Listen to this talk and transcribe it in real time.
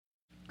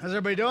How's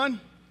everybody doing?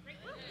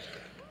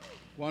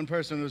 One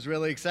person was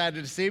really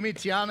excited to see me.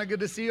 Tiana,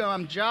 good to see you.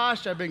 I'm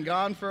Josh. I've been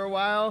gone for a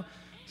while.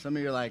 Some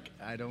of you are like,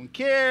 I don't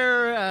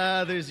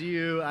care. There's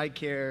you. I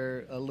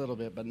care a little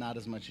bit, but not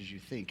as much as you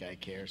think I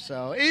care.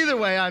 So either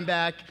way, I'm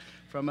back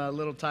from a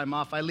little time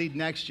off. I lead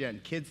Next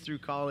Gen, kids through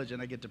college,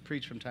 and I get to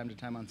preach from time to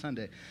time on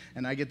Sunday.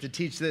 And I get to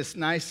teach this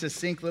nice,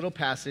 succinct little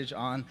passage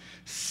on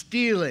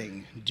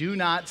stealing. Do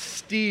not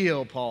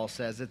steal, Paul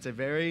says. It's a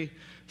very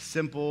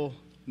simple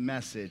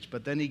message,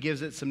 but then he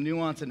gives it some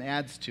nuance and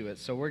adds to it.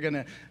 So we're going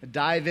to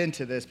dive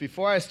into this.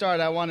 Before I start,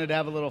 I wanted to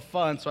have a little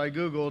fun, so I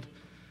Googled,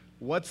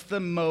 what's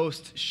the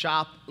most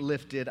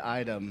shoplifted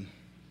item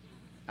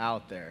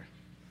out there?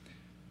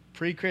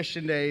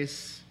 Pre-Christian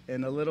days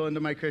and a little into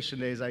my Christian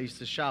days, I used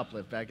to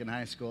shoplift back in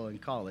high school and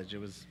college. It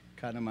was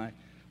kind of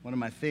one of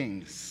my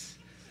things.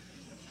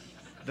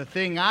 The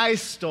thing I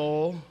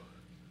stole,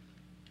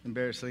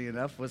 embarrassingly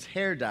enough, was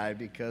hair dye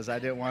because I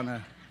didn't want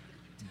to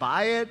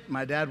buy it.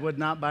 My dad would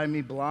not buy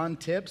me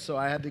blonde tips, so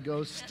I had to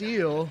go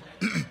steal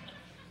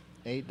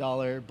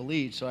 $8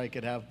 bleach so I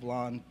could have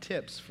blonde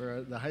tips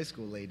for the high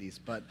school ladies.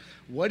 But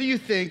what do you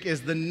think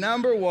is the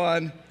number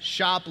one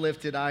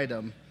shoplifted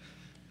item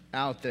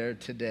out there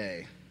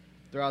today?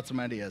 Throw out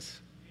some ideas.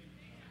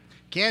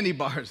 Candy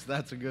bars,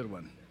 that's a good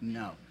one.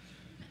 No.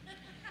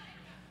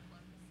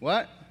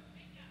 What?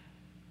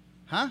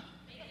 Huh?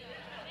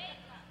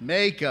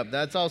 Makeup,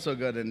 that's also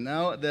good. And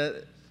no,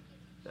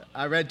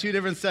 I read two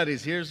different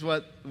studies. Here's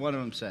what one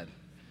of them said.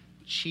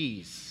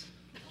 Cheese.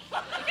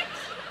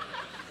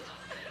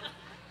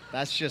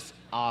 That's just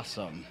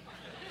awesome.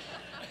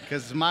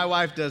 Because my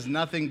wife does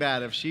nothing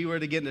bad. If she were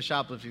to get into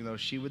shoplifting, though,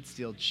 she would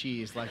steal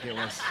cheese like it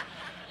was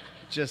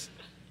just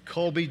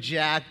Colby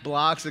Jack,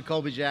 blocks of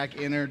Colby Jack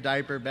in her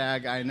diaper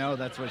bag. I know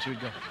that's what she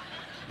would go.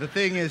 The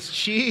thing is,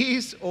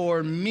 cheese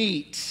or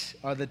meat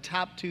are the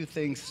top two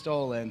things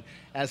stolen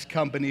as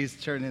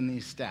companies turn in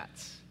these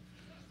stats.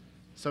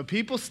 So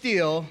people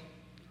steal.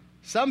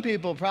 Some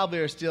people probably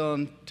are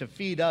stealing to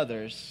feed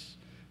others,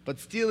 but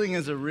stealing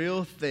is a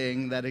real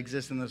thing that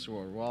exists in this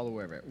world. We're all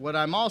aware of it. What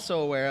I'm also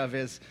aware of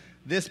is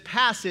this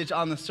passage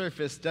on the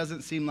surface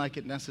doesn't seem like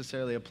it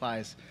necessarily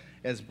applies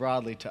as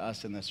broadly to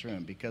us in this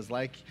room, because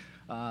like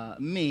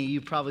me, you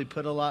probably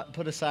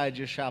put aside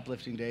your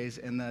shoplifting days,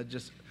 and the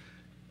just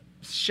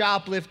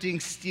shoplifting,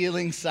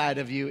 stealing side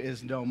of you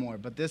is no more.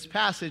 But this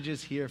passage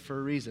is here for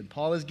a reason.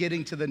 Paul is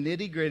getting to the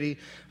nitty-gritty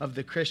of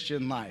the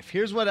Christian life.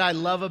 Here's what I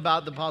love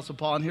about the Apostle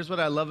Paul, and here's what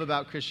I love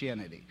about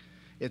Christianity.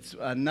 It's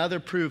another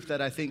proof that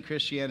I think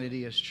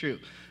Christianity is true.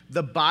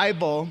 The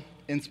Bible,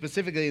 and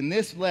specifically in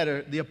this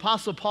letter, the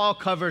Apostle Paul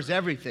covers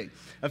everything.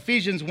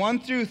 Ephesians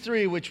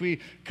 1-3, which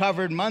we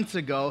covered months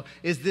ago,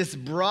 is this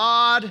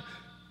broad,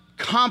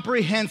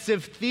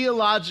 comprehensive,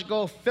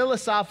 theological,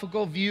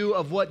 philosophical view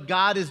of what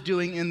God is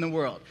doing in the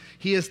world.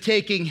 He is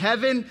taking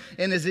heaven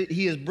and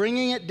he is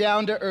bringing it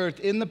down to earth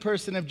in the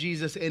person of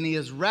Jesus, and he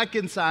is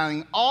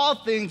reconciling all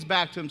things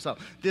back to himself.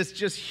 This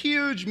just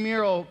huge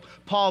mural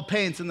Paul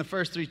paints in the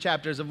first 3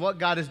 chapters of what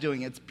God is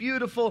doing. It's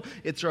beautiful,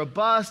 it's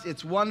robust,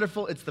 it's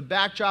wonderful, it's the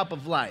backdrop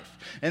of life.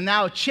 And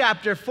now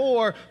chapter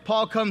 4,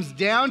 Paul comes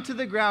down to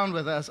the ground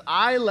with us,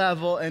 eye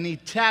level, and he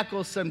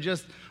tackles some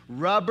just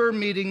rubber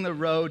meeting the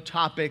road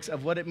topics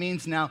of what it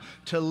means now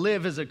to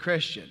live as a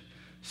Christian.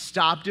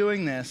 Stop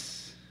doing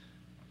this,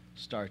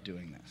 start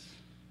doing this.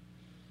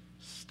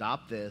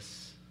 Stop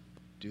this,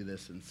 do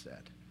this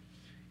instead.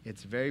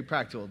 It's very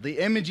practical. The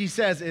image he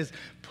says is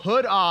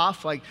put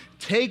off, like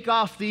take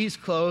off these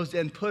clothes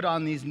and put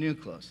on these new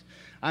clothes.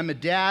 I'm a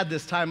dad.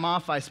 This time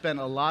off, I spent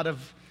a lot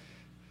of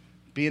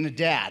being a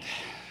dad.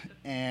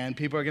 And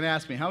people are going to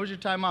ask me, how was your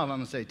time off? I'm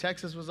going to say,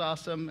 Texas was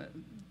awesome.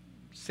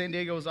 San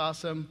Diego was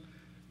awesome.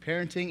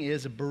 Parenting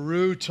is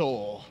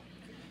brutal.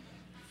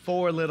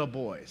 4 little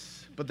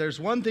boys. But there's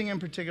one thing in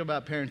particular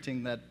about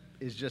parenting that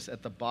is just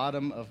at the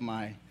bottom of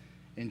my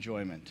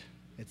enjoyment.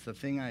 It's the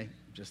thing I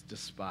just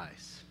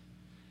despise.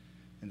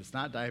 And it's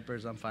not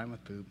diapers, I'm fine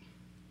with poop.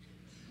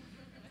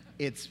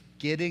 It's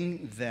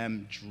getting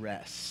them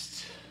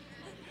dressed.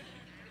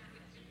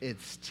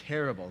 It's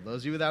terrible.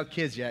 Those of you without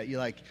kids yet,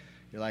 you're like,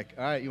 all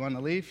right, you want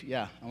to leave?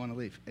 Yeah, I want to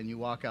leave. And you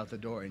walk out the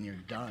door and you're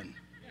done.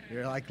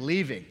 You're like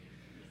leaving.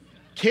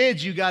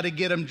 Kids, you got to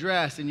get them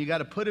dressed, and you got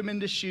to put them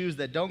into shoes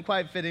that don't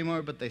quite fit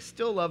anymore, but they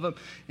still love them,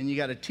 and you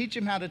got to teach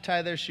them how to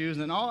tie their shoes,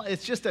 and all.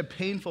 It's just a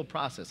painful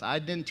process. I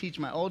didn't teach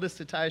my oldest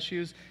to tie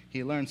shoes.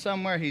 He learned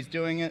somewhere. He's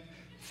doing it.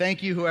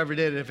 Thank you, whoever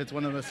did it, if it's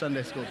one of the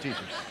Sunday school teachers.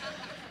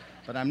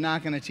 But I'm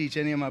not going to teach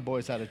any of my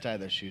boys how to tie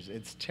their shoes.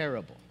 It's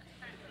terrible.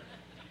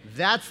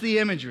 That's the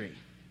imagery.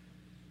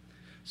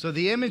 So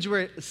the image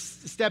we're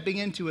stepping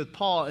into with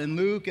Paul and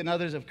Luke and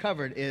others have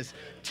covered is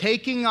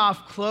taking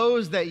off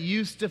clothes that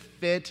used to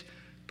fit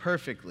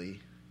perfectly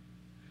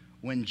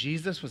when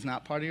Jesus was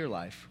not part of your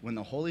life, when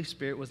the Holy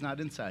Spirit was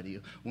not inside of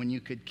you, when you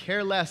could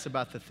care less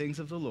about the things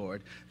of the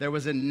Lord. There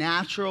was a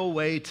natural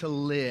way to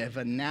live,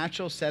 a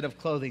natural set of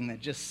clothing that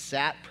just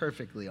sat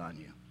perfectly on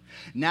you.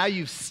 Now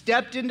you've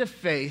stepped into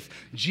faith.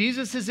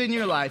 Jesus is in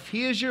your life.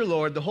 He is your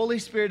Lord. The Holy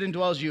Spirit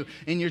indwells you,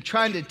 and you're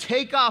trying to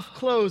take off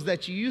clothes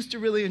that you used to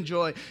really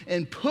enjoy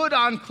and put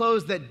on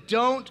clothes that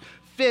don't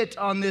fit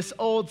on this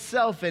old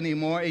self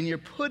anymore, and you're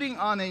putting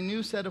on a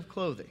new set of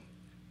clothing.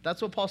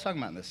 That's what Paul's talking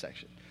about in this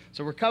section.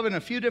 So we're covering a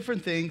few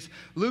different things.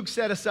 Luke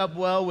set us up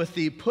well with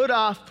the put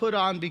off, put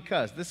on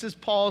because. This is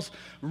Paul's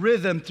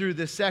rhythm through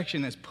this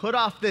section is put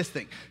off this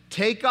thing.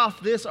 Take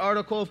off this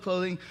article of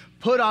clothing,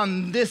 put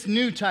on this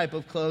new type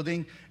of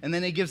clothing, and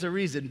then he gives a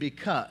reason,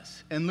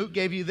 because. And Luke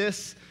gave you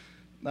this,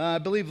 I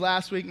believe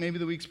last week, maybe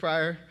the weeks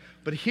prior.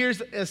 But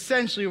here's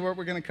essentially what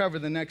we're going to cover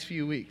the next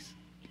few weeks.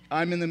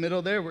 I'm in the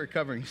middle there. We're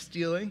covering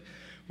stealing.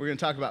 We're going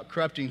to talk about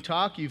corrupting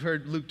talk. You've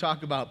heard Luke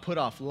talk about put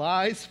off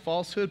lies,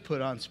 falsehood, put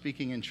on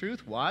speaking in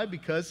truth. Why?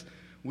 Because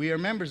we are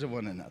members of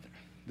one another.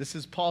 This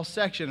is Paul's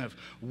section of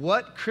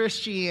what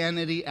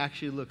Christianity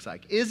actually looks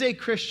like. Is a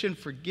Christian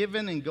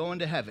forgiven and going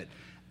to heaven?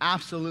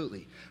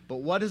 Absolutely. But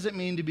what does it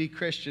mean to be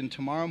Christian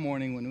tomorrow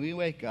morning when we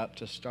wake up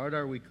to start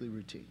our weekly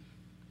routine?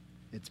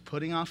 It's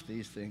putting off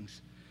these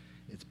things.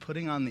 It's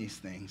putting on these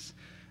things.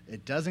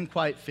 It doesn't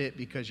quite fit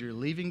because you're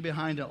leaving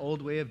behind an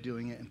old way of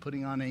doing it and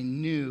putting on a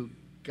new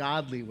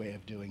godly way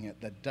of doing it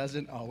that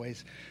doesn't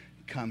always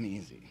come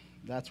easy.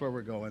 That's where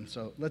we're going.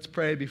 So let's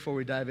pray before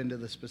we dive into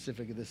the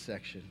specific of this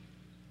section.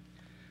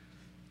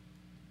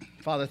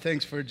 Father,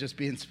 thanks for just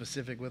being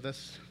specific with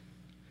us.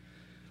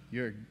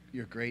 You're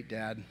great,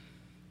 Dad.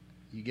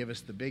 You give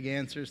us the big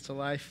answers to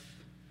life.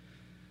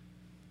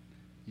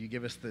 You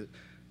give us the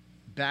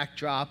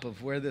backdrop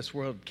of where this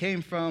world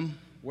came from,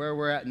 where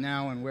we're at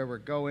now, and where we're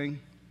going.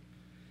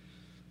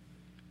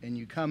 And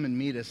you come and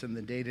meet us in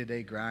the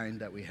day-to-day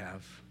grind that we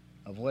have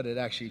of what it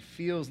actually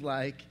feels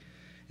like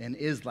and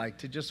is like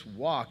to just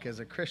walk as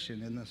a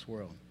Christian in this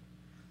world.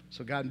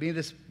 So God, be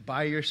this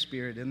by your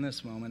Spirit in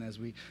this moment as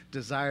we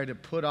desire to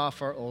put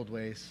off our old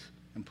ways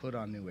and put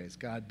on new ways.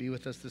 God, be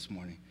with us this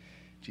morning.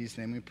 In Jesus'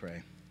 name we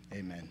pray.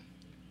 Amen.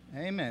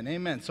 Amen.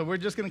 Amen. So we're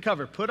just going to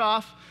cover put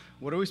off,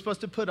 what are we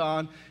supposed to put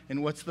on,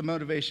 and what's the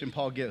motivation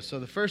Paul gives. So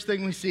the first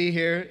thing we see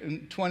here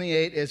in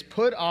 28 is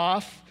put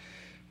off,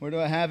 where do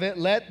I have it?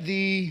 Let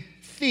the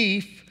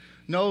thief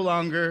no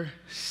longer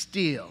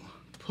steal.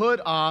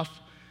 Put off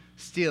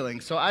stealing.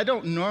 So I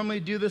don't normally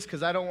do this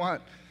because I don't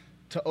want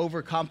to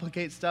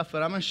overcomplicate stuff,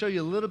 but I'm going to show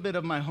you a little bit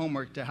of my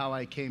homework to how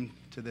I came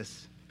to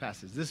this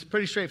passage. This is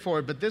pretty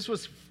straightforward, but this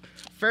was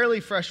fairly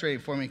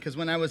frustrating for me because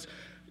when I was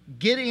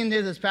getting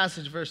into this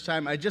passage the first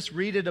time, I just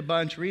read it a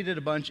bunch,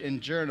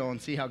 and journal and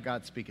see how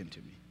God's speaking to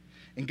me.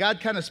 And God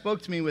kind of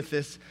spoke to me with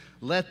this,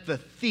 let the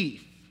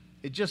thief.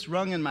 It just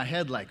rung in my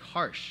head like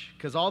harsh,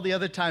 because all the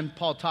other time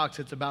Paul talks,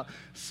 it's about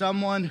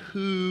someone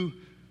who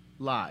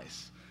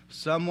lies,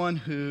 someone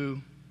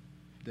who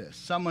this,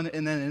 someone,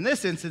 and then in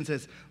this instance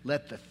it's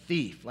let the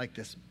thief, like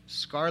this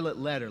scarlet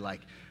letter,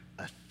 like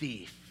a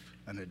thief,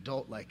 an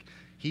adult, like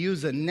he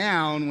used a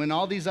noun when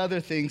all these other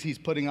things he's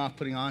putting off,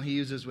 putting on, he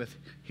uses with,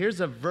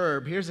 here's a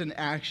verb, here's an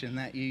action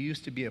that you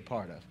used to be a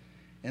part of.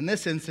 In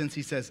this instance,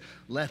 he says,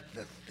 let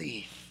the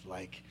thief,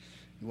 like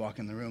you walk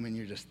in the room and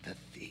you're just the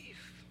thief.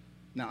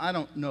 Now, I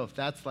don't know if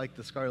that's like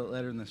the scarlet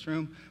letter in this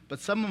room, but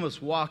some of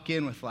us walk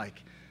in with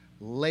like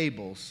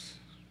labels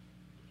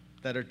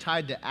that are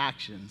tied to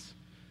actions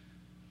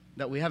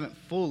that we haven't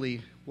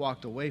fully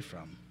walked away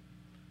from.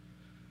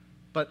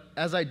 But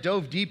as I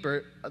dove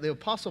deeper, the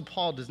Apostle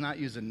Paul does not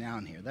use a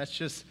noun here. That's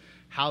just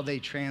how they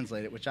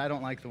translate it, which I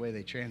don't like the way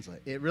they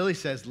translate. It really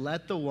says,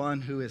 let the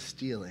one who is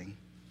stealing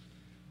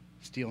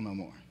steal no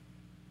more.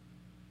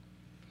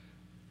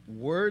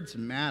 Words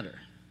matter.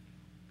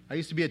 I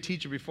used to be a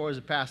teacher before as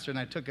a pastor, and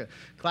I took a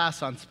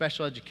class on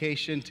special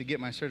education to get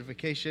my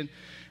certification.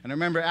 And I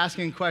remember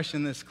asking a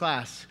question in this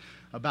class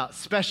about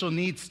special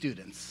needs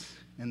students.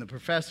 And the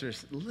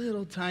professor's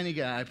little tiny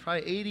guy,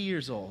 probably 80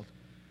 years old,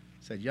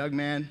 said, young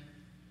man,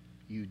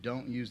 you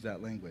don't use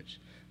that language.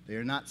 They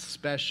are not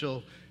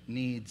special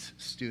needs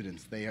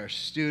students. They are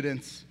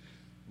students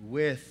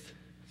with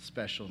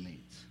special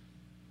needs.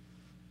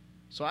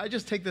 So I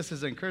just take this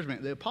as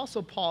encouragement. The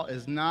Apostle Paul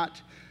is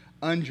not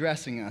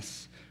undressing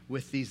us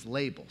with these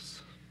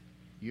labels.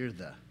 You're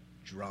the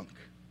drunk.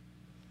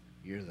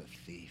 You're the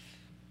thief.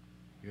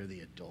 You're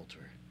the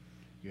adulterer.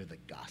 You're the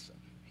gossip.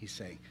 He's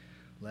saying,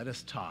 let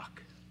us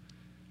talk.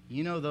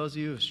 You know, those of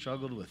you who have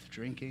struggled with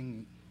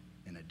drinking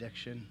and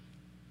addiction,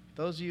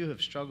 those of you who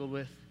have struggled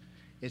with,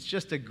 it's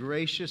just a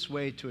gracious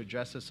way to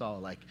address us all.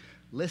 Like,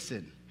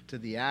 listen to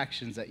the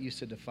actions that used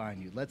to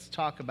define you. Let's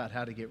talk about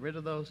how to get rid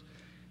of those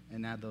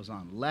and add those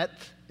on. Let,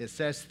 it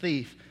says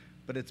thief,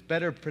 but it's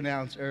better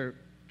pronounced or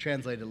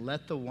translated,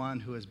 let the one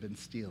who has been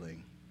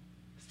stealing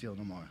steal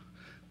no more.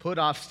 Put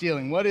off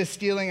stealing. What is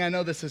stealing? I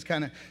know this is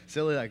kind of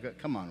silly, like,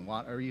 come on,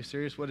 what, are you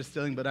serious? What is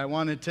stealing? But I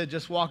wanted to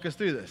just walk us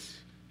through this.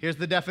 Here's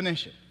the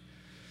definition.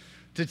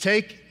 To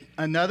take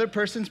another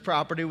person's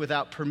property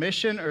without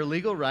permission or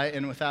legal right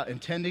and without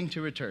intending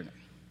to return it.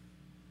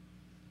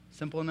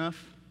 Simple enough?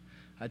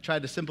 I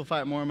tried to simplify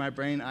it more in my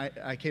brain.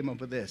 I came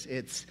up with this.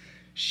 It's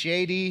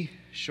shady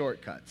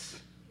shortcuts.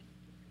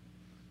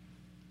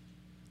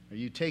 Are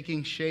you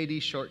taking shady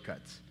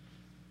shortcuts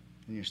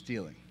and you're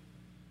stealing?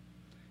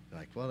 You're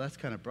like, well, that's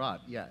kind of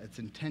broad. Yeah, it's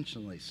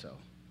intentionally so.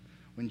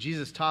 When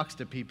Jesus talks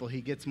to people,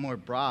 he gets more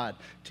broad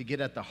to get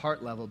at the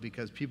heart level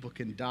because people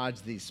can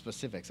dodge these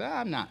specifics.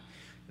 I'm not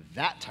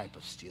that type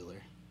of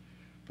stealer.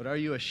 But are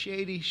you a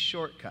shady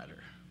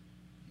shortcutter?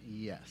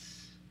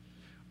 Yes.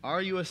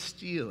 Are you a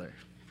stealer?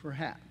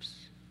 Perhaps.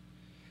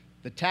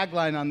 The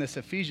tagline on this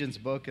Ephesians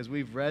book, as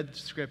we've read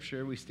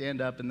Scripture, we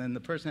stand up, and then the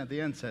person at the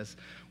end says,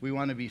 we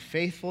want to be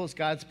faithful as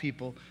God's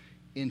people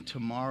in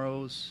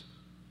tomorrow's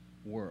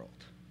world.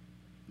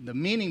 The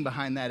meaning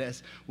behind that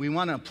is we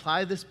want to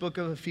apply this book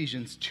of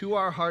Ephesians to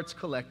our hearts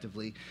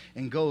collectively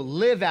and go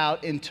live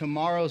out in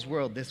tomorrow's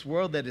world. This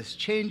world that is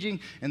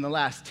changing in the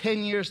last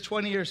 10 years,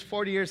 20 years,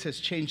 40 years has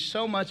changed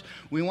so much.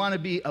 We want to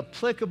be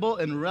applicable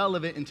and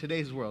relevant in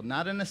today's world,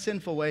 not in a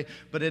sinful way,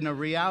 but in a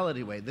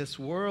reality way. This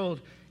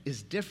world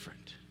is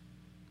different.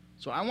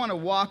 So I want to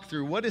walk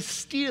through what is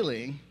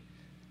stealing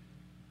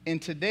in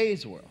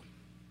today's world.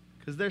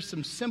 Because there's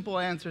some simple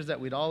answers that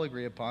we'd all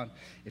agree upon.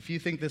 If you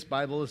think this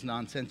Bible is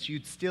nonsense,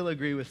 you'd still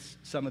agree with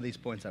some of these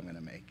points I'm going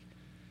to make.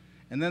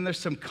 And then there's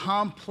some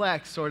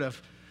complex sort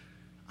of,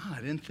 I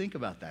didn't think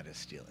about that as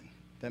stealing,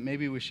 that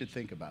maybe we should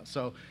think about.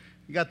 So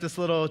you got this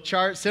little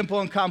chart,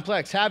 simple and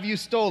complex. Have you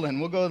stolen?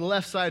 We'll go to the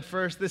left side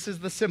first. This is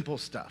the simple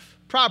stuff.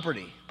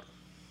 Property.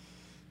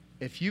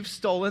 If you've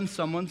stolen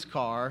someone's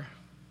car,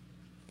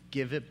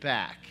 give it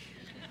back.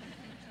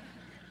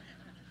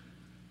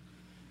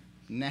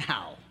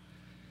 Now.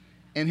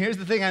 And here's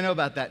the thing I know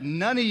about that.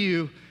 None of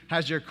you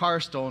has your car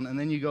stolen, and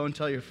then you go and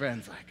tell your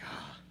friends, like,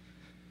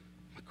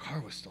 my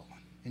car was stolen.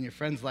 And your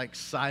friends, like,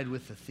 side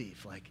with the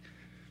thief. Like,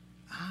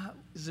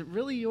 is it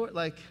really yours?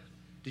 Like,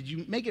 did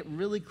you make it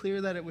really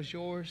clear that it was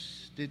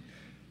yours?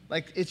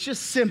 It's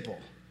just simple.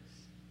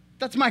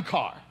 That's my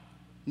car,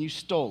 and you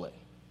stole it.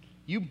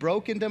 You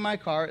broke into my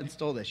car and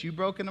stole this. You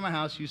broke into my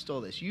house, you stole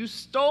this. You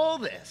stole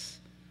this.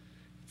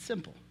 It's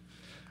simple.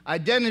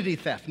 Identity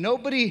theft.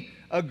 Nobody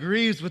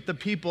agrees with the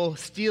people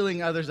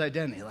stealing others'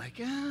 identity. Like,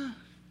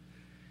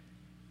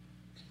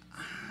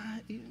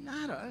 it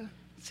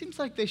seems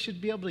like they should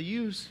be able to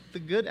use the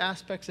good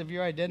aspects of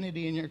your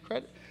identity and your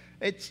credit.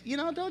 It's,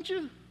 don't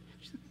you?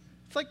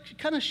 It's like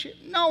kind of shit.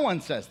 No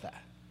one says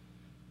that.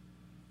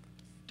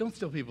 Don't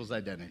steal people's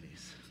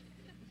identities.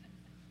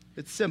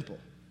 It's simple.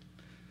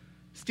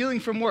 Stealing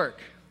from work.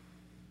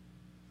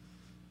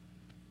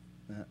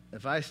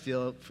 If I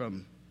steal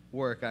from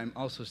work, I'm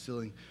also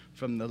stealing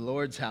from the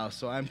Lord's house,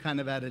 so I'm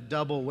kind of at a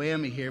double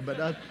whammy here.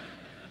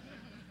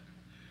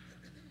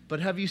 But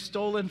have you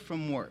stolen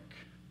from work?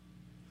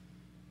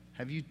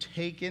 Have you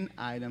taken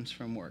items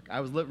from work? I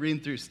was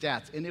reading through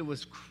stats, and it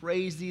was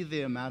crazy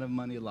the amount of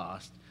money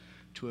lost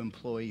to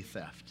employee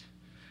theft.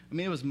 I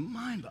mean, it was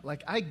mind-boggling.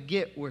 Like, I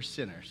get we're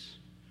sinners,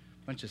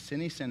 a bunch of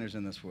sinny sinners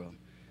in this world,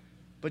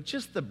 but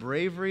just the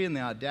bravery and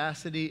the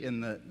audacity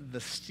and the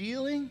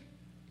stealing,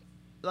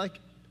 like,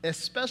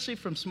 especially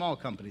from small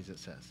companies, it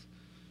says,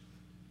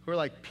 who are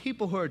like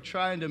people who are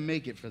trying to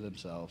make it for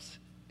themselves,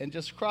 and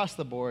just across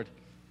the board,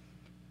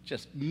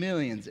 just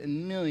millions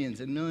and millions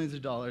and millions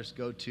of dollars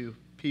go to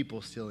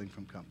people stealing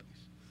from companies.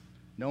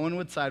 No one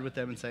would side with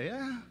them and say,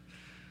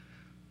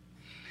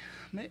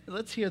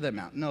 let's hear them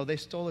out. No, they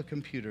stole a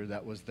computer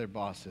that was their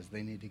boss's.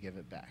 They need to give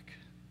it back.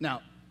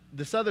 Now,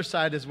 this other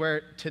side is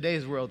where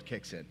today's world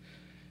kicks in.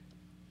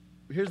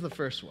 Here's the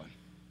first one.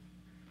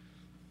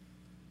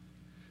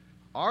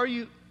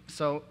 I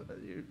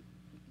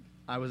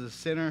was a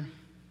sinner,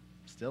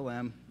 still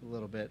am a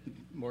little bit,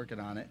 working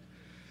on it.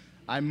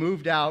 I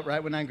moved out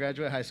right when I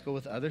graduated high school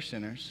with other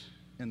sinners,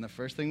 and the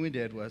first thing we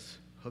did was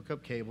hook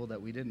up cable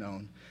that we didn't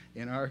own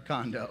in our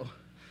condo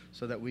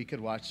so that we could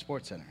watch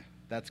SportsCenter.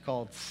 That's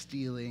called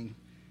stealing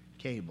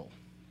cable.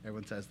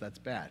 Everyone says that's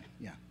bad.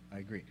 Yeah, I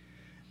agree.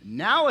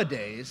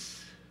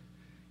 Nowadays,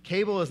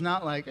 cable is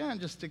not like,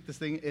 just stick this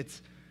thing.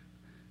 It's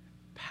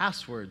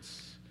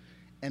passwords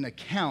and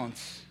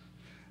accounts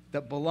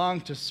that belong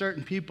to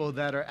certain people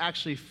that are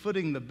actually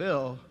footing the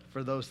bill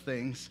for those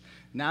things.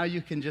 Now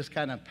you can just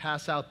kind of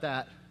pass out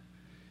that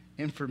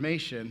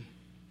information.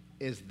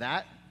 Is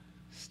that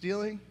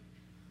stealing?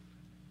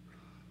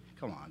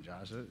 Come on,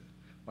 Josh.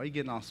 Why are you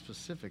getting all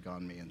specific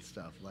on me and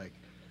stuff? Like,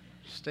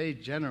 stay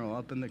general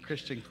up in the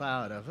Christian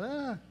cloud of,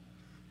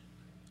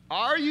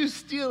 Are you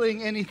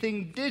stealing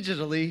anything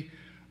digitally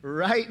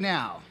right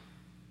now?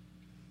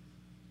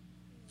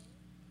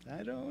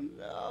 I don't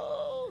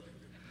know.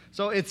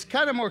 So it's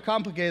kind of more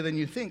complicated than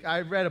you think. I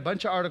read a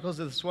bunch of articles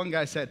that this one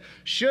guy said,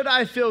 should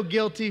I feel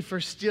guilty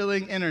for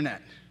stealing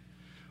internet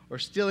or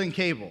stealing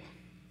cable?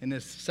 And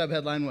his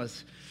subheadline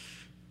was,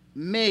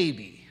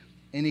 maybe.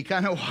 And he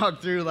kind of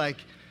walked through like,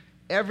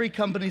 every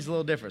company's a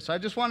little different. So I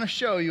just want to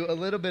show you a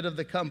little bit of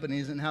the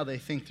companies and how they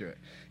think through it.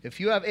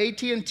 If you have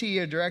AT&T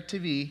or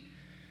DirecTV,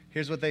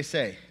 here's what they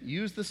say.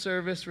 Use the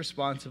service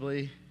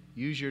responsibly.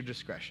 Use your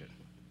discretion.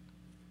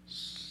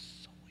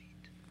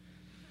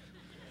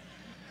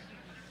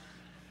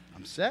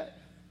 I'm set.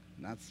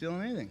 Not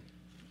stealing anything.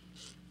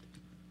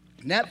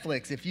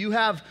 Netflix, if you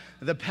have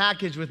the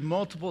package with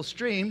multiple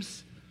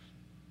streams,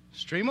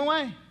 Stream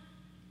away.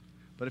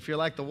 But if you're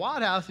like the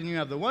Watt House and you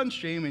have the one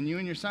stream and you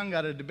and your son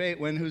got a debate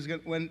when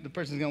the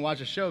person's going to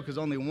watch a show because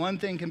only one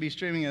thing can be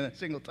streaming at a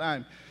single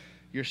time,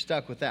 you're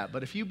stuck with that.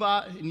 But if you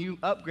bought and you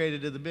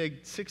upgraded to the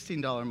big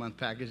 $16 a month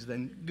package,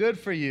 then good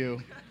for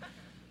you.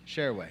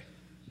 Share away.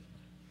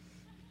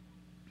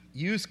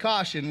 Use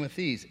caution with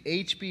these.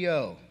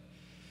 HBO.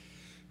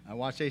 I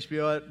watched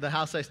HBO at the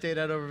house I stayed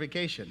at over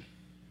vacation.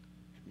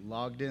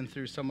 Logged in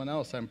through someone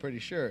else, I'm pretty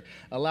sure.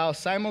 Allow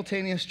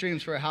simultaneous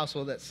streams for a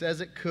household that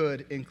says it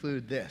could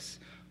include this: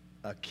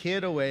 a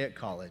kid away at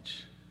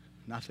college,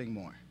 nothing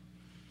more.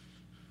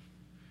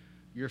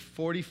 Your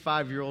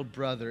 45-year-old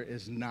brother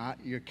is not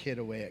your kid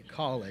away at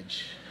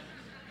college.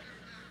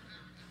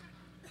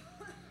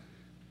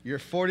 Your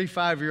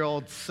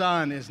 45-year-old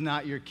son is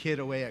not your kid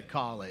away at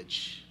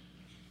college.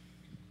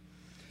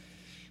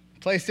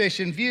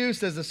 PlayStation View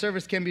says the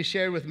service can be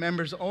shared with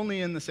members only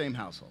in the same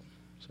household.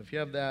 So if you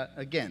have that,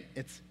 again,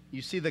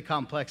 you see the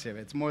complexity of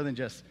it. It's more than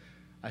just,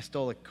 I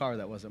stole a car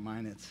that wasn't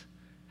mine. It's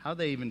how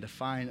they even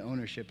define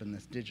ownership in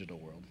this digital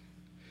world.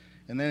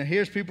 And then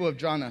here's people who have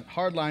drawn a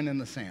hard line in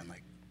the sand,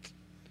 like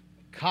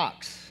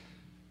Cox.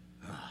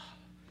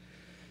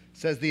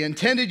 Says the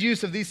intended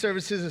use of these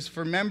services is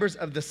for members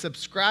of the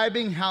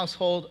subscribing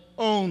household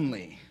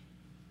only.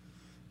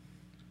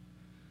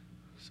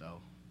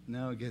 So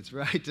now it gets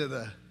right to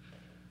the,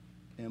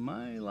 am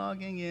I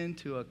logging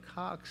into a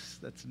Cox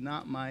that's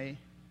not my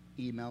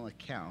email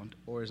account,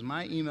 or is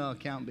my email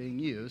account being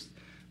used?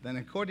 Then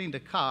according to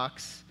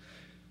Cox,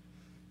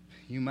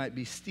 you might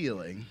be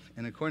stealing,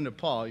 and according to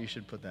Paul, you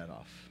should put that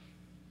off.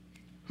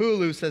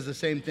 Hulu says the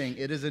same thing.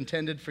 It is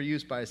intended for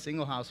use by a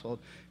single household.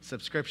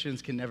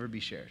 Subscriptions can never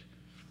be shared.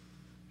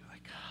 You're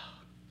like, oh,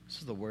 this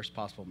is the worst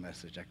possible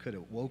message I could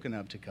have woken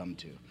up to come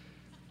to.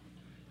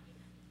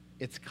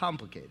 It's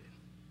complicated.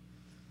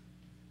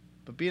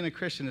 But being a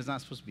Christian is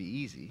not supposed to be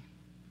easy.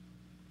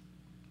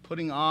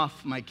 Putting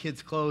off my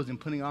kids' clothes and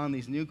putting on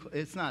these new clothes,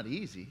 it's not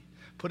easy.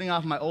 Putting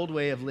off my old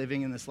way of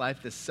living in this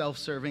life, this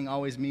self-serving,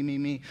 always me, me,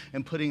 me,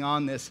 and putting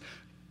on this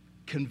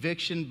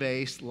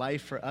conviction-based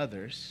life for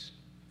others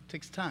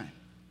takes time.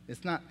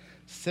 It's not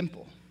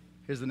simple.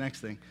 Here's the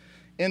next thing.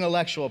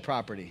 Intellectual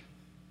property.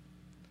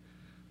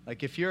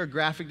 Like if you're a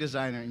graphic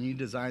designer and you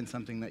design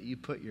something that you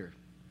put your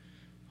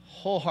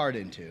whole heart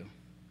into,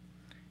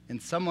 and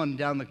someone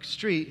down the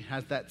street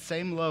has that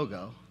same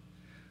logo,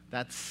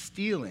 that's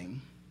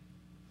stealing.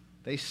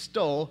 They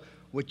stole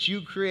what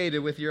you created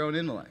with your own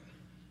intellect.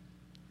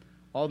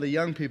 All the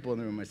young people in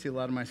the room, I see a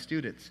lot of my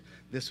students,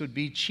 this would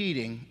be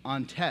cheating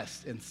on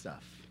tests and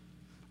stuff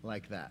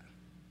like that.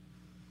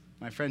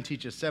 My friend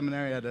teaches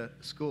seminary at a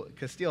school.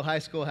 Castile High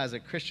School has a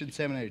Christian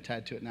seminary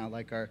tied to it now,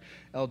 like our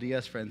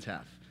LDS friends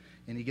have.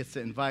 And he gets to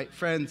invite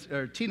friends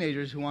or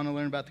teenagers who want to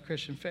learn about the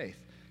Christian faith.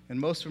 And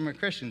most of them are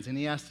Christians. And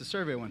he asked a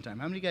survey one time,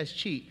 how many guys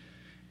cheat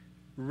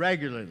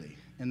regularly?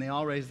 And they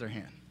all raised their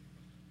hand.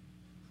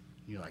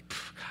 And you're like,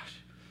 gosh.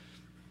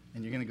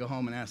 And you're going to go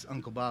home and ask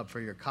Uncle Bob for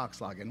your Cox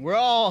login. We're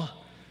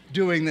all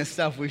doing this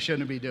stuff we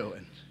shouldn't be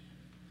doing.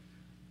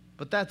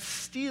 But that's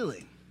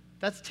stealing.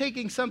 That's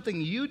taking something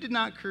you did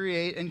not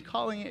create and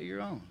calling it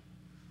your own.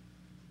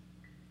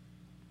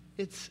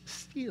 It's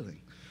stealing.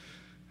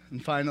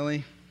 And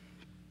finally,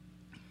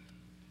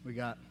 we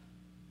got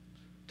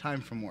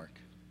time from work.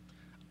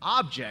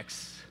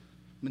 Objects,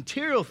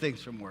 material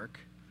things from work,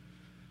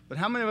 but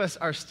how many of us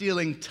are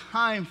stealing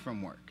time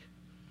from work?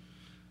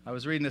 I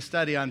was reading a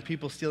study on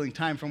people stealing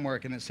time from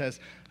work, and it says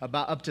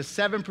about up to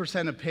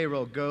 7% of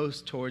payroll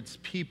goes towards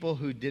people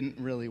who didn't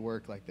really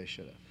work like they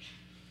should have.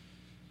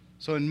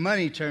 So in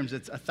money terms,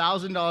 it's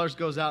 $1,000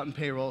 goes out in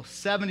payroll,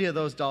 70 of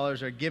those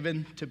dollars are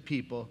given to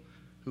people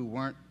who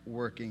weren't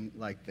working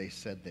like they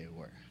said they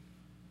were.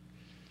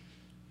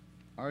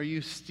 Are you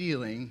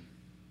stealing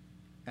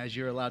as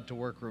you're allowed to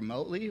work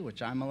remotely,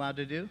 which I'm allowed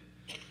to do?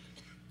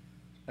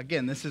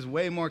 Again, this is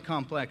way more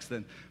complex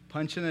than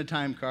punching a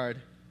time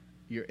card.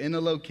 You're in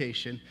a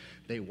location.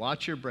 They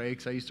watch your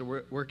breaks. I used to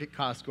work at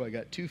Costco. I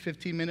got 2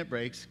 15-minute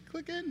breaks.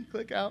 Click in,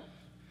 click out.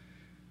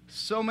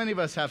 So many of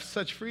us have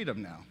such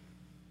freedom now.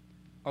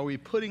 Are we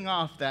putting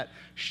off that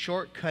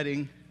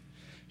shortcutting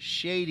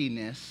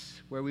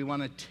shadiness where we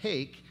want to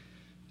take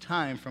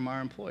time from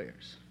our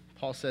employers?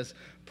 Paul says,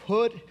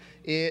 put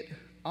it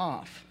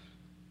off.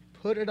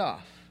 Put it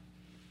off.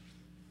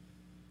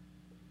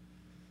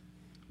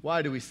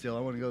 Why do we steal?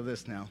 I want to go to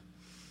this now.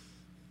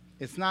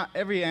 It's not,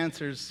 every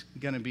answer's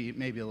going to be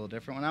maybe a little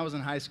different. When I was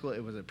in high school,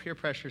 it was a peer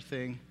pressure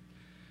thing.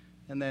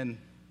 And then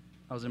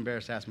I was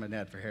embarrassed to ask my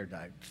dad for hair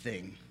dye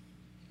thing.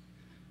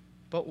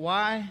 But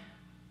why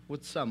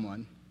would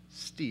someone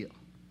steal?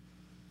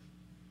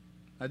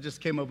 I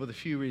just came up with a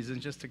few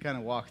reasons just to kind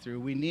of walk through.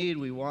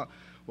 We want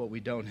what we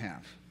don't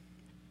have.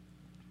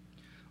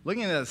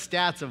 Looking at the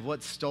stats of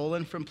what's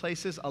stolen from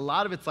places, a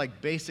lot of it's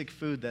like basic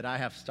food that I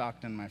have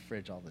stocked in my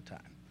fridge all the time.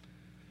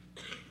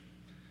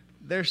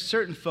 There's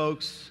certain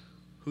folks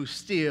who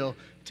steal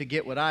to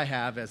get what I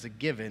have as a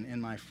given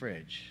in my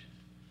fridge.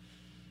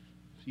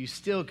 You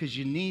steal because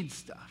you need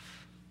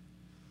stuff.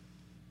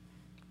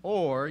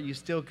 or you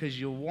steal because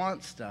you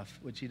want stuff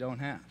which you don't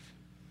have.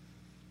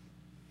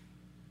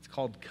 It's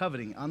called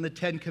coveting. On the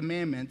 10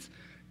 Commandments,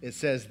 it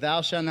says,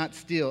 thou shalt not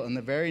steal. And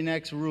the very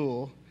next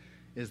rule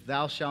is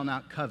thou shalt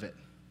not covet.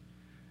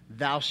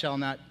 Thou shalt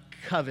not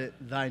covet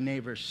thy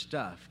neighbor's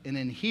stuff. And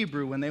in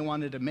Hebrew, when they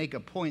wanted to make a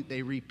point,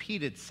 they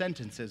repeated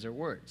sentences or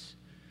words.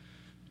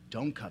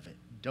 Don't covet.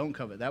 Don't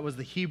covet. That was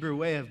the Hebrew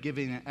way of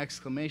giving an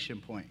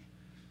exclamation point.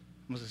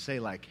 I was to say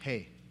like,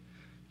 hey,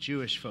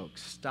 Jewish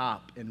folks,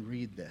 stop and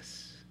read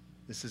this.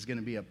 This is going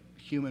to be a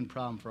human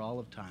problem for all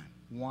of time,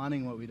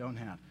 wanting what we don't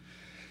have.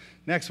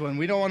 Next one,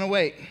 we don't want to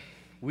wait.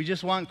 We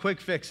just want quick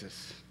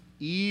fixes.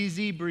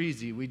 Easy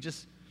breezy. We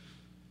just,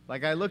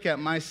 like I look at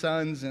my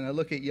sons and I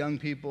look at young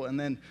people, and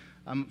then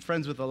I'm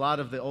friends with a lot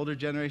of the older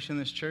generation in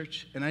this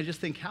church, and I just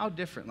think how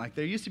different. Like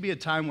there used to be a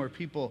time where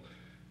people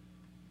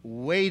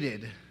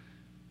waited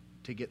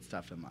to get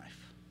stuff in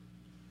life.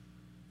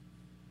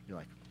 You're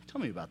like, tell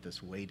me about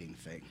this waiting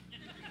thing.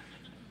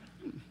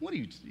 What are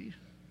you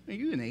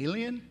an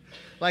alien?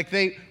 Like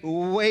they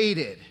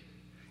waited.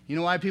 You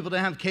know why people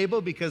didn't have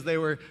cable? Because they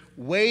were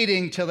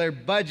waiting till their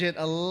budget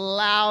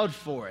allowed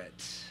for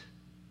it.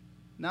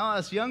 Now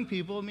us young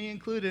people, me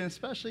included,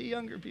 especially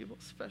younger people,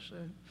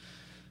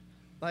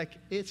 like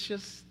it's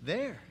just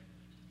there.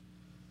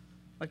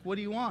 Like what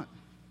do you want?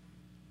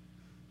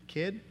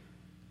 Kid?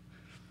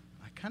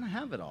 I kind of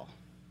have it all.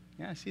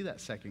 Yeah, I see that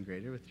second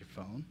grader with your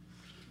phone.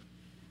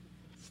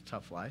 It's a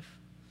tough life.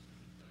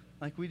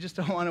 Like we just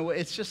don't want to wait.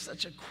 It's just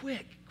such a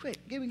quick,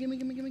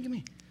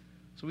 gimme.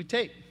 So we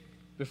take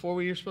before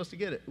we are supposed to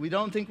get it. We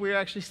don't think we're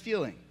actually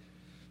stealing.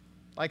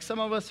 Like some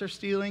of us are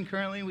stealing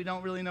currently, we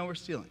don't really know we're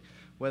stealing.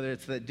 Whether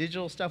it's the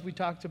digital stuff we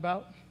talked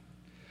about,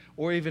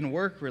 or even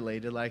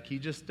work-related, like you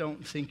just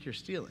don't think you're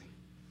stealing.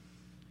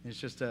 It's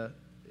just it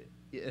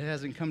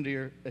hasn't come to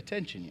your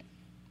attention yet.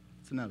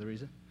 That's another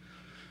reason.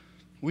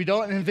 We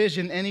don't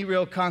envision any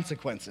real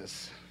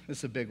consequences. This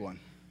is a big one.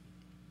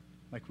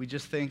 Like we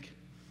just think,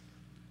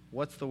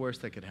 what's the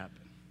worst that could happen?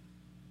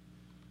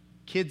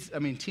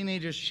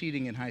 Teenagers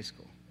cheating in high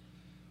school.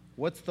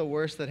 What's the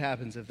worst that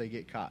happens if they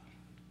get caught?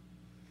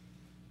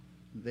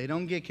 They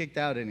don't get kicked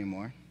out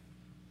anymore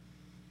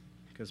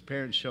because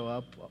parents show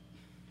up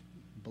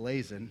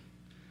blazing.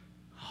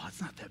 Oh,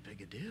 it's not that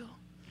big a deal.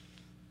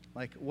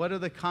 Like, what are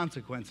the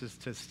consequences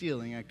to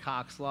stealing a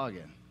Cox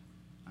login?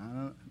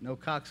 No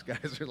Cox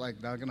guys are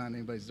like knocking on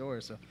anybody's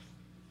door.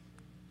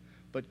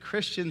 But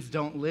Christians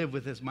don't live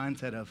with this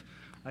mindset of,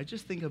 I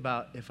just think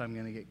about if I'm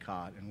going to get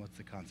caught and what's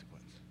the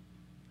consequence.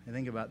 I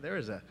think about there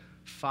is a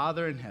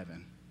Father in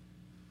heaven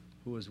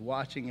who is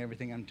watching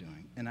everything I'm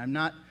doing. And I'm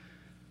not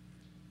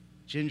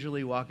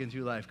gingerly walking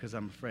through life because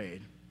I'm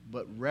afraid,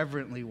 but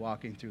reverently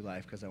walking through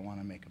life because I want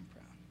to make him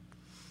proud.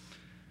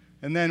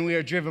 And then we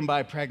are driven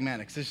by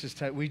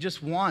pragmatics. We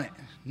just want it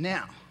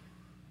now.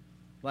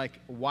 Like,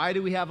 why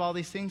do we have all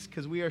these things?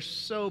 Because we are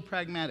so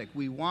pragmatic.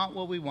 We want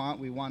what we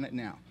want it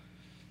now.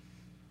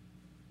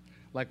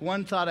 Like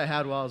one thought I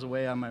had while I was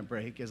away on my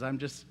break is I'm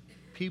just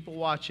people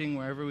watching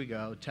wherever we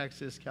go,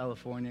 Texas,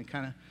 California,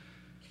 kind of,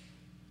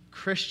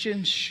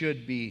 Christians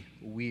should be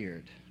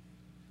weird.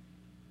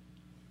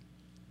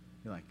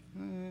 You're like,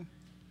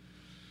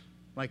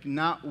 Like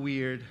not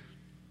weird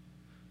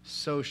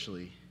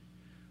socially,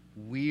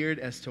 weird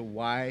as to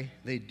why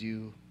they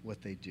do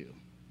what they do.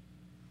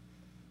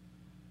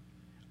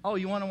 Oh,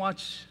 you want to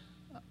watch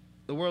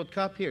the World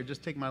Cup? Here,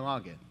 just take my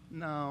login.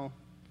 No.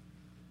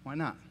 Why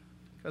not?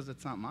 Because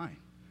it's not mine.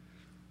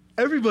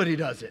 Everybody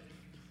does it.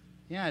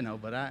 Yeah, I know,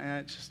 but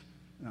I just,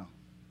 no.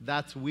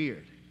 That's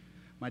weird.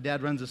 My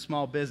dad runs a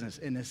small business,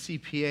 and his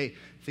CPA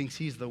thinks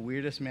he's the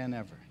weirdest man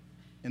ever.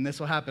 And this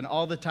will happen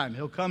all the time.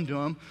 He'll come to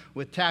him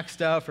with tax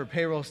stuff or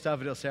payroll stuff,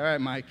 and he'll say, all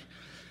right, Mike,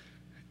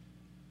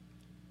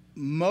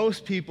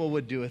 most people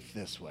would do it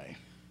this way,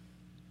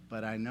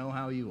 but I know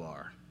how you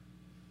are.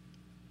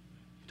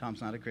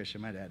 Tom's not a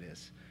Christian, my dad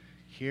is.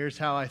 Here's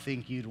how I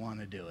think you'd want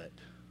to do it,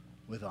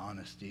 with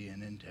honesty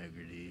and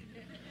integrity.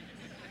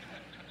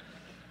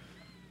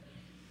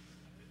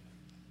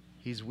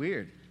 He's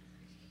weird.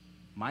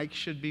 Mike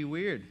should be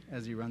weird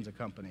as he runs a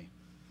company.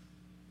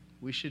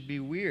 We should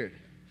be weird.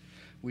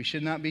 We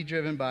should not be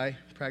driven by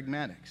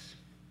pragmatics.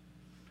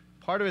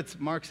 Part of it's,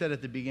 Mark said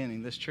at the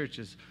beginning, this church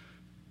is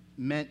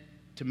meant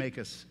to make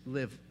us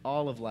live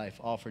all of life,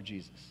 all for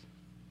Jesus.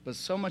 But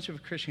so much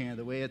of Christianity,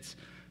 the way it's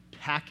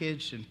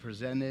packaged and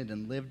presented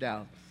and lived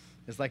out,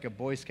 is like a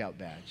Boy Scout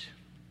badge.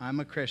 I'm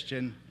a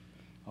Christian.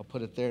 I'll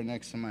put it there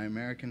next to my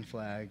American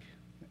flag,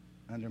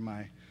 under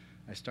my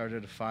I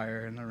started a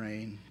fire in the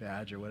rain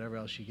badge, or whatever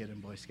else you get in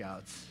Boy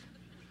Scouts.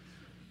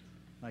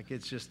 Like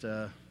it's just he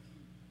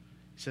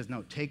says,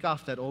 no, take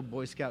off that old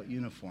Boy Scout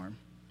uniform,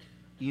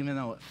 even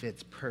though it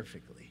fits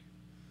perfectly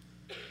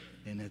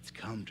and it's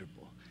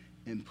comfortable,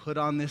 and put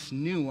on this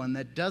new one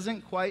that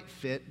doesn't quite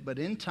fit, but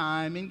in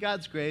time, in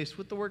God's grace,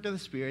 with the work of the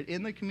Spirit,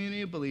 in the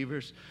community of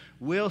believers,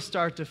 will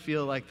start to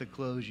feel like the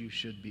clothes you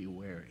should be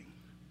wearing.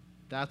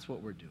 That's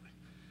what we're doing.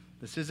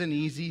 This isn't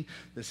easy.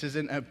 This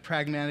isn't a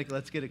pragmatic,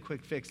 let's get a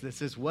quick fix.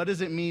 This is, what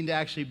does it mean to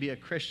actually be a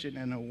Christian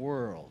in a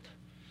world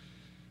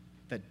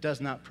that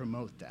does not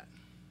promote that.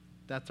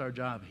 That's our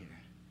job here.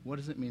 What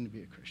does it mean to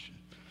be a Christian?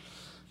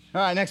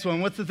 All right, next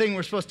one. What's the thing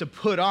we're supposed to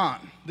put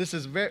on? This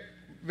is very,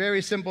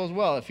 very simple as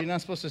well. If you're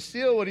not supposed to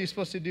steal, what are you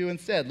supposed to do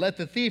instead? Let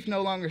the thief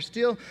no longer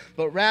steal,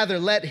 but rather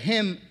let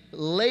him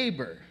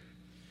labor,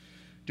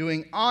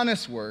 doing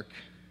honest work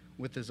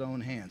with his own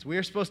hands. We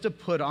are supposed to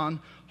put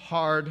on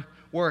hard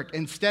work.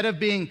 Instead of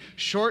being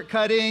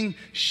shortcutting,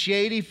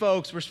 shady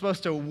folks, we're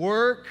supposed to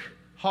work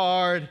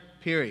hard,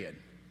 period.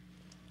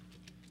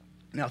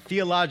 Now,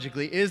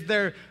 theologically, is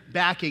there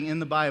backing in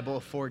the Bible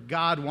for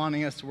God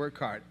wanting us to work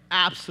hard?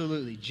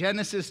 Absolutely.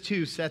 Genesis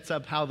 2 sets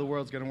up how the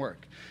world's going to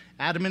work.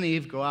 Adam and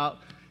Eve go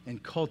out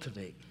and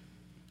cultivate.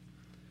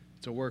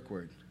 It's a work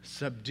word.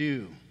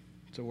 Subdue.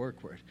 It's a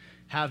work word.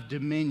 Have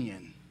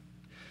dominion.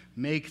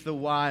 Make the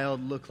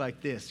wild look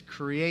like this.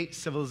 Create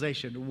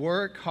civilization.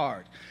 Work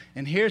hard.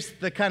 And here's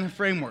the kind of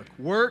framework.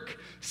 Work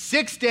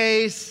 6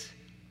 days,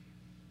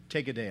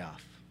 take a day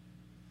off.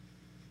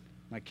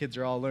 My kids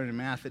are all learning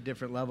math at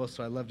different levels,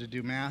 so I love to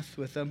do math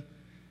with them.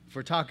 If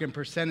we're talking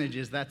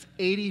percentages, that's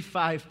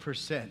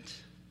 85%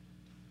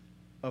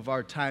 of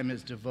our time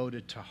is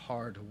devoted to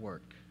hard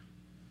work.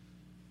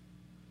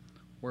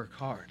 Work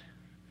hard.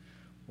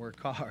 Work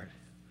hard.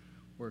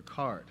 Work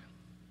hard.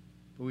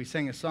 But we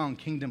sang a song,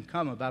 Kingdom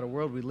Come, about a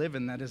world we live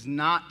in that is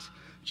not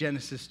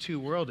Genesis 2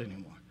 world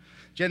anymore.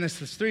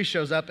 Genesis 3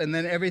 shows up, and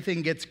then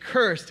everything gets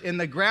cursed, and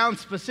the ground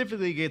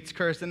specifically gets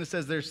cursed, and it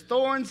says there's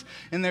thorns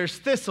and there's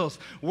thistles.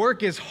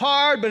 Work is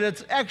hard, but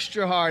it's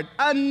extra hard,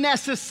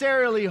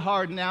 unnecessarily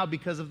hard now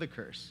because of the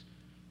curse.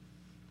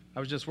 I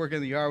was just working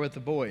in the yard with the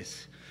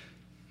boys,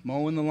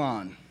 mowing the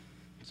lawn.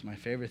 It's my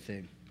favorite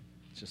thing.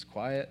 It's just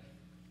quiet,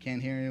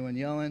 can't hear anyone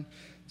yelling.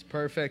 It's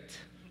perfect.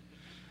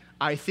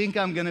 I think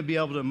I'm going to be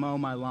able to mow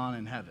my lawn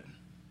in heaven.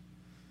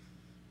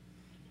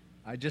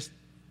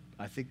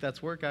 I think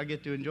that's work I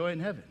get to enjoy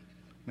in heaven.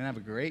 I'm going to have a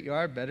great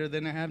yard, better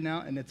than I have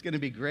now, and it's going to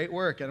be great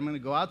work. And I'm going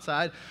to go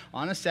outside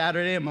on a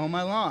Saturday and mow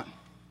my lawn.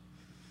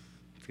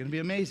 It's going to be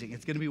amazing.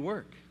 It's going to be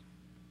work.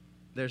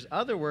 There's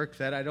other work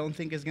that I don't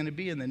think is going to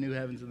be in the new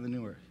heavens and the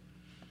new earth.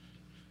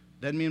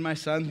 Then me and my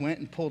sons went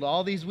and pulled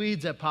all these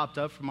weeds that popped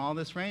up from all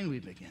this rain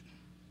we've been getting.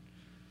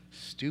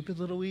 Stupid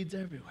little weeds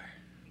everywhere.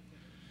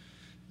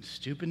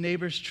 Stupid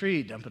neighbor's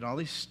tree, dumping all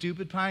these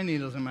stupid pine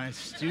needles in my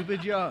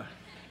stupid yard.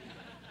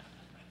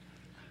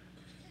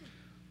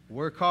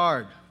 Work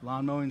hard.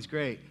 Lawn mowing's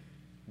great.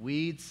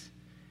 Weeds,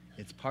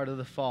 it's part of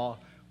the fall.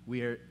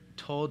 We are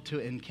told to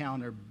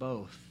encounter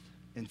both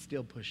and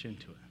still push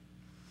into it.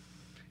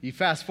 You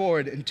fast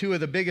forward, and two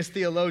of the biggest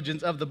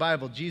theologians of the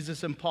Bible,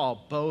 Jesus and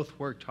Paul, both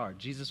worked hard.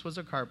 Jesus was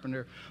a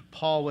carpenter.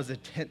 Paul was a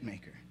tent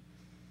maker.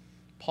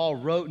 Paul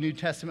wrote New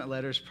Testament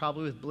letters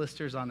probably with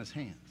blisters on his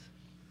hands.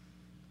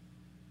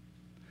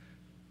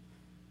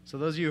 So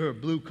those of you who are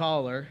blue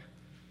collar,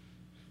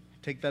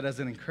 take that as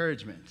an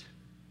encouragement.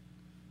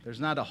 There's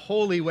not a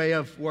holy way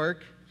of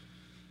work,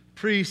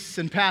 priests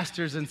and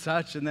pastors and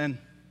such, and then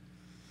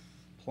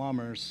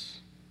plumbers.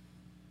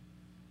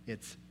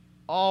 It's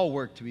all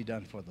work to be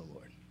done for the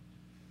Lord.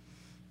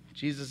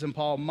 Jesus and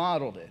Paul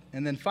modeled it.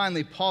 And then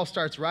finally, Paul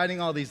starts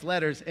writing all these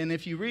letters, and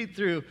if you read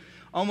through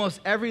almost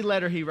every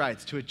letter he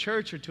writes to a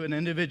church or to an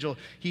individual,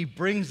 he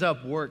brings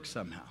up work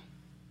somehow,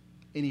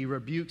 and he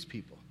rebukes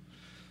people.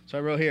 So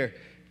I wrote here,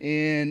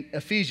 in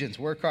Ephesians,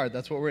 work hard,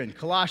 that's what we're in.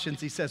 Colossians,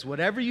 he says,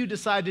 whatever you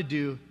decide to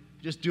do,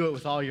 just do it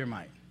with all your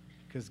might,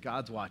 because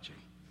God's watching.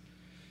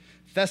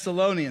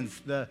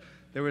 Thessalonians, there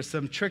was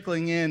some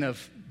trickling in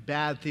of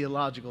bad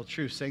theological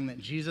truth, saying that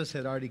Jesus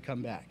had already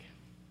come back.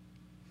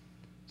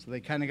 So they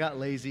kind of got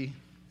lazy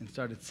and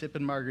started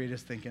sipping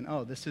margaritas, thinking,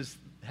 oh, this is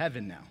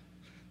heaven now.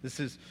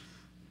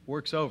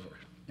 Work's over.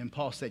 And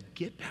Paul said,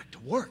 get back to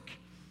work.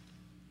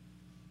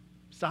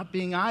 Stop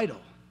being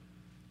idle.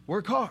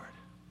 Work hard.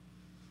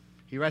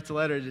 He writes a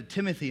letter to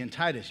Timothy and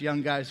Titus,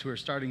 young guys who are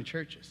starting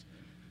churches.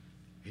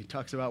 He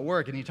talks about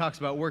work, and he talks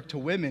about work to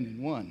women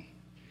in one.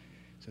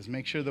 He says,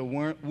 make sure the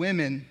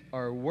women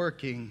are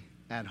working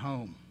at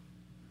home.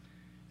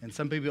 And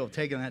some people have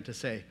taken that to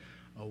say,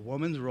 a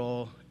woman's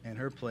role and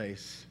her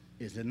place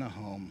is in the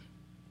home,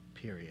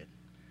 period.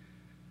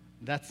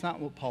 That's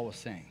not what Paul was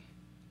saying.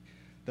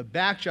 The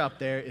backdrop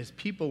there is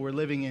people were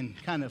living in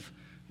kind of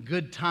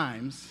good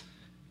times,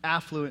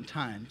 affluent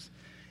times,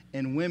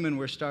 and women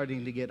were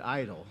starting to get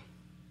idle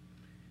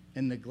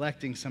and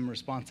neglecting some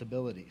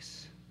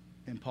responsibilities.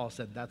 And Paul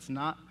said, that's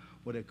not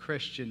what a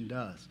Christian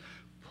does.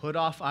 Put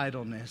off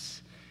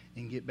idleness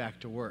and get back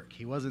to work.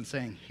 He wasn't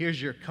saying,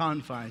 here's your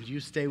confines, you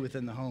stay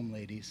within the home,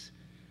 ladies.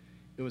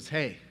 It was,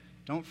 hey,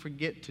 don't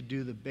forget to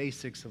do the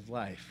basics of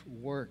life.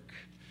 Work,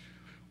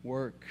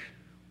 work,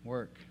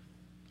 work.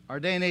 Our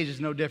day and age is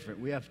no different.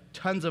 We have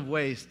tons of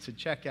ways to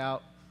check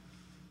out,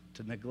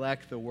 to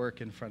neglect the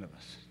work in front of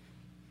us.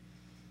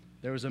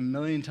 There was a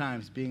million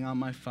times being on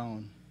my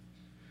phone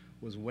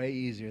was way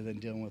easier than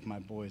dealing with my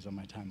boys on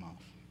my time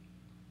off.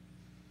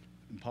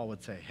 And Paul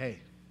would say, hey,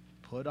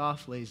 put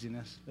off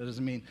laziness. That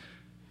doesn't mean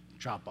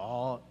drop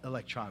all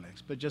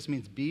electronics, but just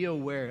means be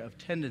aware of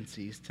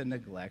tendencies to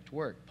neglect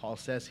work. Paul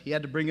says he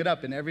had to bring it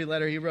up in every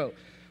letter he wrote.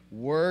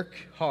 Work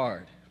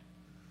hard.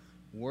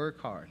 Work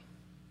hard.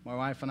 My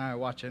wife and I are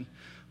watching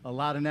a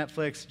lot of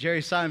Netflix.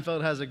 Jerry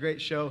Seinfeld has a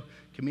great show,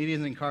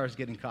 Comedians in Cars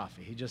Getting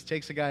Coffee. He just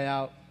takes a guy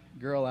out,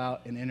 girl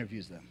out, and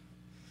interviews them.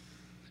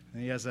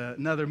 And he has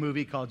another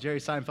movie called Jerry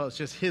Seinfeld. It's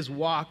just his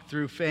walk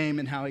through fame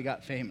and how he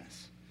got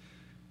famous.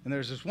 And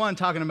there's this one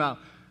talking about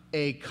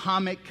a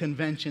comic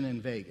convention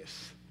in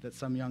Vegas that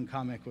some young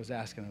comic was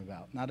asking him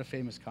about. Not a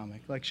famous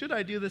comic. Like, should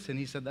I do this? And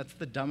he said, that's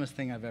the dumbest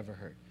thing I've ever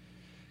heard.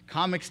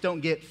 Comics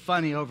don't get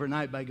funny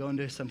overnight by going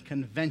to some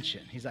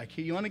convention. He's like,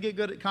 hey, you want to get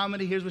good at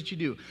comedy? Here's what you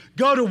do.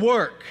 Go to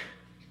work.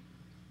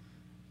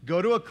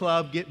 Go to a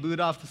club, get booed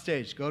off the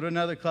stage. Go to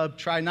another club,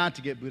 try not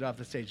to get booed off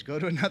the stage. Go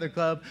to another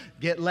club,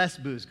 get less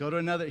booze. Go to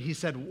another. He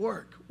said,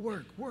 work,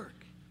 work, work.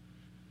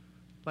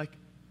 Like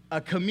a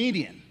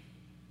comedian,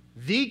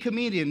 the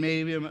comedian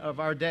maybe of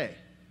our day.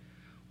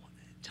 Well,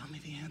 tell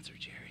me the answer,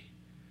 Jerry.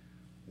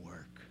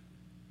 Work.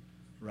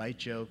 Write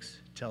jokes,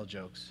 tell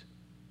jokes.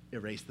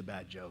 Erase the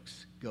bad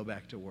jokes. Go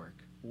back to work.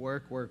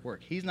 Work, work,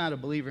 work. He's not a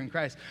believer in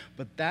Christ,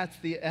 but that's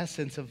the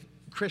essence of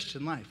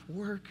Christian life.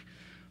 Work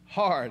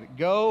hard.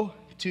 Go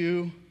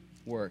to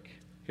work.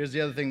 Here's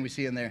the other thing we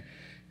see in there.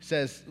 It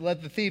says,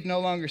 let the thief no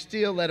longer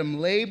steal. Let him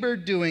labor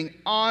doing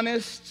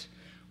honest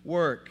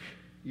work.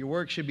 Your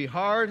work should be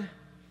hard.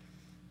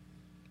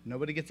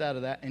 Nobody gets out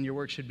of that. And your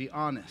work should be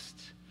honest.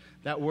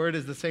 That word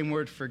is the same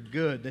word for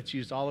good that's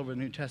used all over the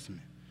New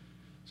Testament.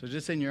 So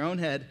just in your own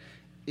head,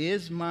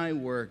 is my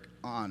work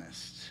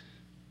honest?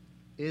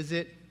 Is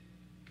it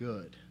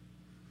good?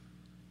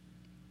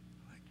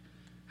 Like,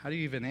 how do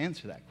you even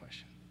answer that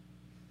question?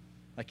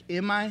 Like,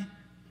 am I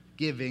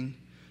giving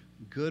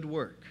good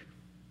work?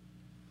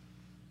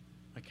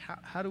 Like,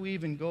 how do we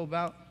even go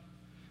about?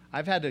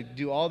 I've had to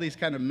do all these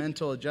kind of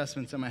mental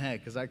adjustments in my head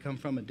because I come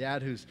from a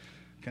dad who's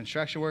a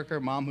construction worker,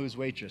 mom who's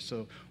waitress.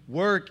 So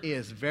work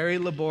is very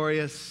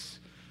laborious,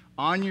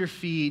 on your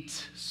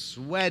feet,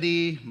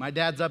 sweaty. My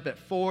dad's up at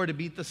 4 to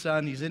beat the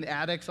sun. He's in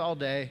attics all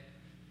day.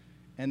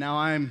 And now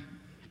I'm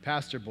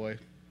pastor boy,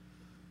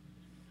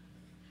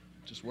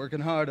 just working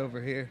hard over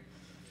here,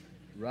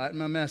 writing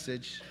my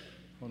message.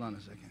 Hold on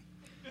a second.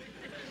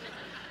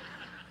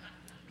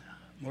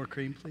 More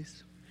cream,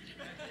 please.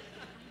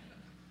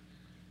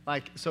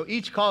 Like, so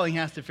each calling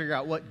has to figure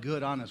out what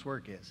good, honest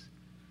work is.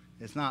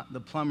 It's not the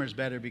plumber's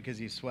better because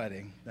he's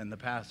sweating than the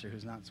pastor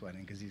who's not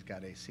sweating because he's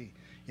got AC.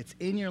 It's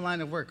in your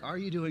line of work. Are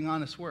you doing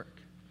honest work?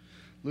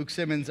 Luke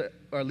Simmons,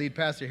 our lead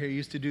pastor here,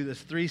 used to do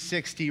this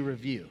 360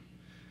 review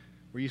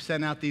where you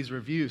send out these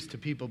reviews to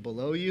people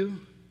below you,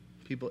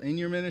 people in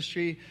your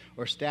ministry,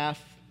 or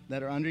staff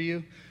that are under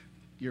you,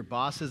 your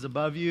bosses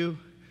above you,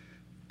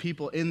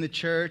 people in the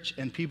church,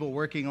 and people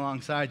working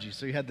alongside you.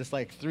 So you had this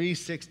like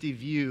 360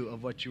 view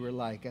of what you were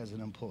like as an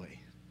employee.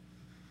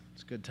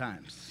 It's good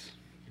times.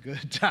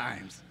 Good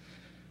times.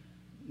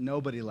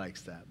 Nobody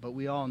likes that, but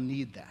we all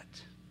need that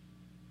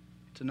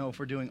to know if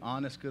we're doing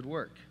honest, good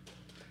work.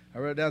 I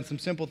wrote down some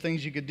simple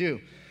things you could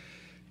do.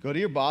 Go to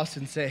your boss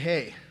and say,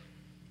 hey,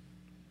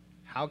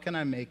 how can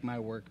I make my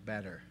work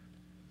better?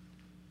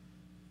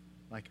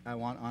 Like, I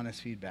want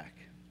honest feedback.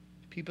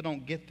 People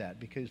don't get that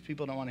because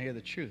people don't want to hear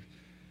the truth.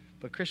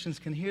 But Christians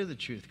can hear the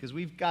truth because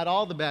we've got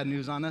all the bad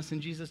news on us and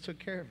Jesus took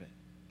care of it.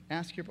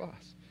 Ask your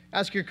boss.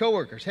 Ask your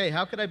coworkers, hey,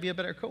 how could I be a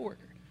better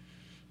coworker?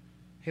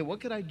 Hey,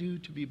 what could I do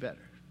to be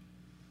better?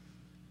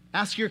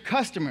 Ask your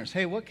customers,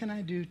 hey, what can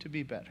I do to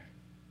be better?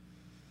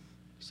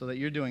 So that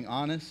you're doing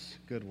honest,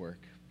 good work.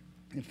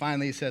 And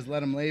finally, he says,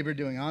 let him labor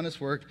doing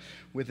honest work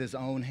with his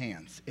own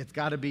hands. It's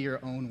got to be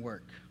your own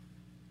work.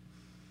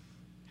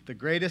 The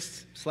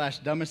greatest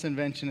 / dumbest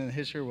invention in the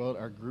history of the world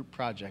are group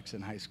projects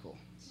in high school.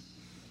 Let's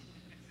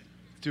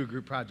do a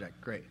group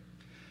project. Great.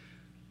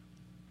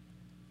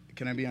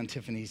 Can I be on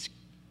Tiffany's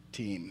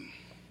team?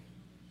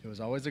 It was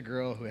always a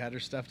girl who had her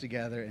stuff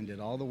together and did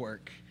all the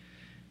work.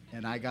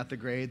 And I got the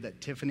grade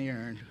that Tiffany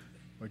earned,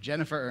 or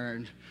Jennifer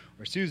earned,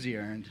 or Susie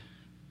earned,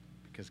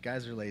 because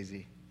guys are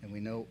lazy and we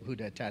know who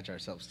to attach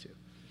ourselves to.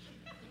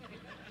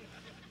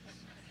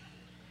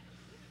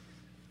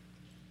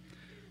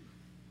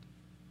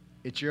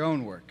 It's your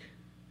own work.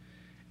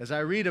 As I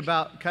read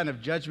about kind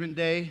of Judgment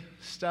Day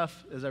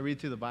stuff, as I read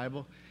through the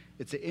Bible,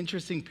 it's an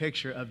interesting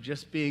picture of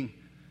just being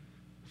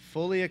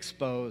fully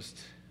exposed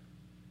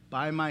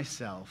by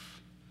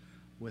myself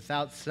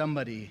without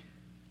somebody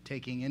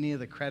taking any of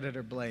the credit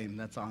or blame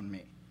that's on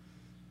me.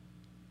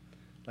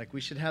 Like, we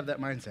should have that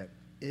mindset.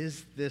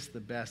 Is this the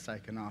best I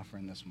can offer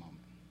in this moment?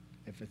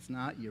 If it's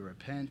not, you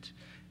repent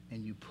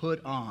and you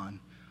put on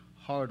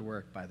hard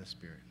work by the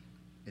Spirit.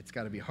 It's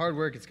got to be hard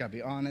work. It's got to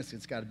be honest.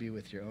 It's got to be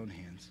with your own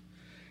hands.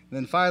 And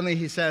then finally,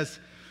 he says,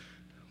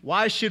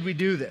 why should we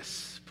do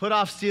this? Put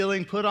off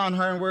stealing, put on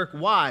hard work.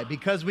 Why?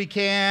 Because we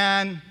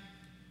can.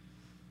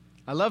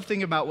 I love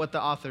thinking about what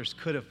the authors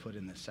could have put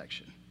in this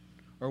section,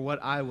 or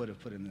what I would have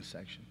put in this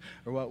section,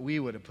 or what we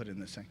would have put in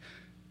this section.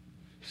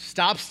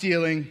 Stop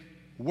stealing,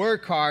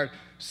 work hard,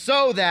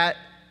 so that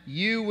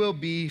you will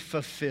be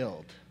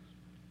fulfilled.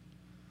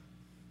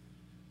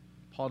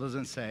 Paul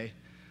doesn't say,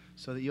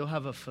 so that you'll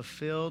have a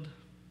fulfilled,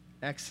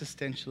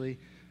 existentially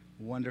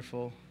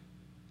wonderful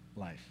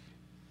life.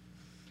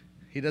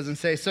 He doesn't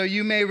say, so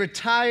you may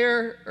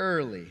retire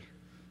early.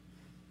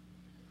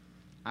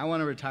 I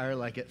want to retire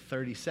like at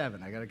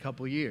 37. I got a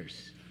couple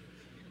years.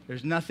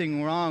 There's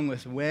nothing wrong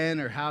with when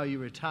or how you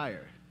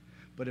retire.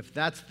 But if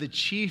that's the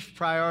chief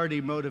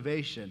priority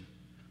motivation,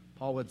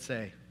 Paul would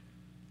say,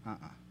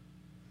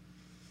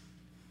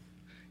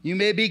 You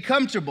may be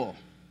comfortable.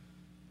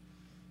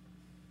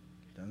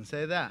 Doesn't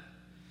say that.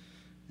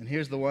 And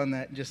here's the one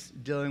that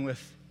just dealing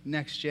with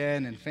next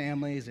gen and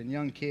families and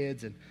young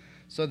kids, and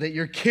so that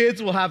your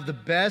kids will have the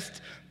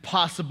best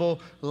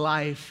possible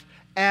life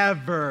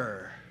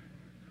ever.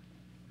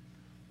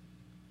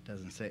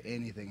 Doesn't say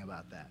anything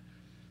about that.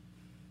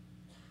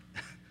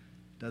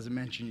 Doesn't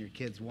mention your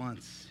kids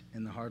once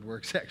in the hard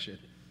work section.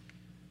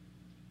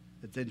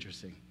 It's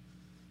interesting,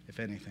 if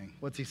anything.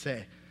 What's he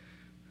say?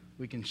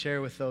 We can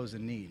share with those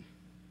in need.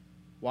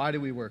 Why do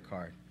we work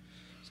hard?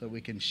 So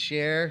we can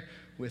share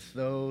with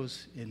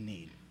those in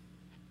need.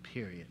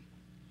 Period.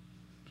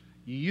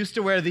 You used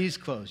to wear these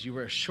clothes. You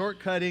were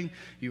shortcutting.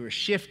 You were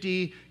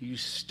shifty. You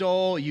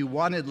stole. You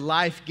wanted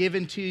life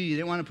given to you. You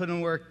didn't want to put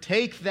in work.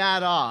 Take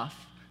that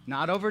off,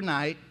 not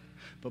overnight,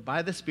 but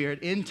by the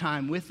Spirit, in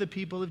time with the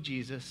people of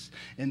Jesus,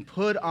 and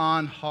put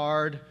on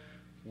hard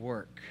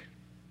work.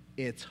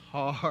 It's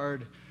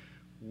hard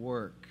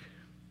work.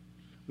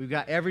 We've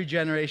got every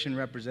generation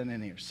represented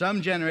in here.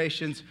 Some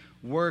generations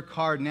work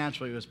hard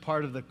naturally. It was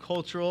part of the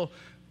cultural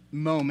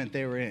moment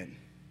they were in.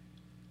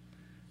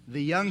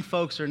 The young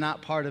folks are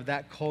not part of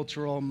that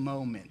cultural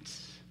moment.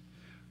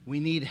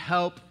 We need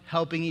help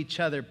helping each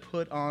other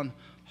put on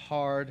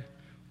hard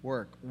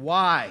work.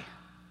 Why?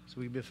 So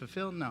we can be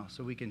fulfilled? No.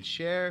 So we can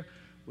share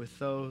with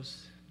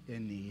those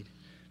in need,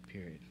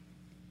 period.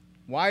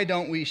 Why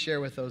don't we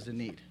share with those in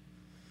need?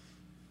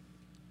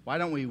 Why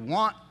don't we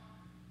want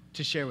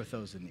to share with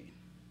those in need?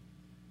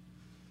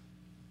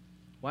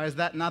 Why is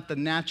that not the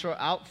natural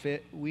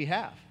outfit we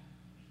have?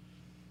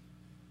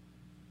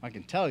 I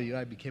can tell you,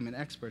 I became an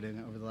expert in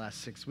it over the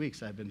last 6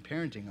 weeks. I've been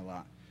parenting a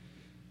lot.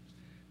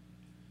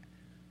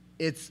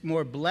 It's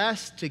more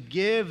blessed to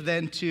give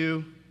than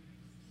to.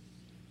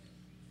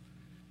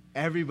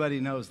 Everybody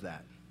knows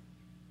that.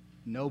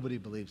 Nobody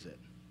believes it.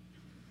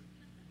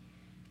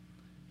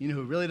 You know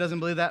who really doesn't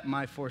believe that?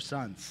 My 4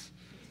 sons.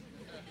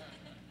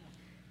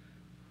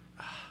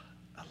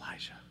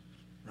 Elijah,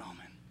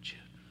 Roman, Jude.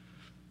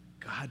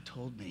 God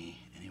told me,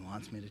 and he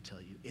wants me to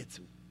tell you, it's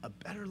a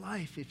better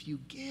life if you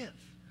give.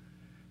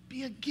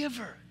 Be a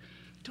giver.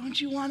 Don't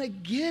you want to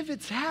give?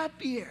 It's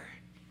happier.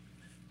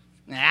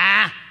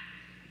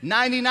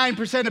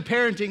 99% of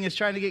parenting is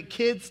trying to get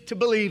kids to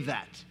believe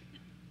that.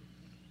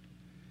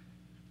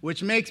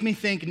 Which makes me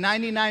think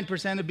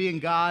 99% of being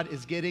God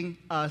is getting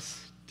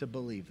us to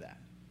believe that.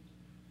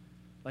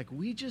 Like,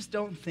 we just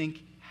don't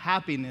think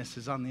happiness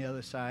is on the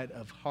other side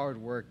of hard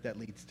work that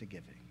leads to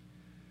giving.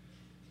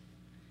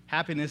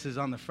 Happiness is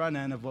on the front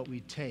end of what we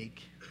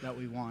take that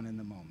we want in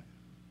the moment.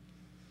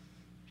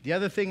 The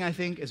other thing I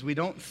think is we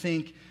don't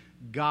think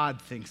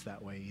God thinks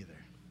that way either.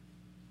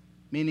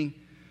 Meaning,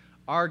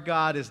 our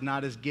God is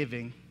not as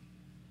giving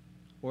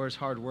or as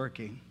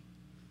hardworking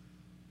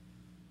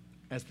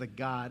as the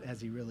God as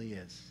he really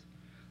is.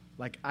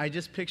 Like, I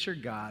just picture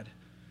God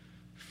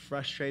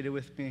frustrated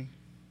with me,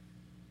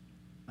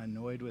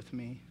 annoyed with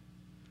me.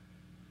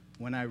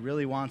 When I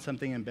really want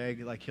something and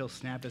beg, like, he'll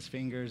snap his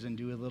fingers and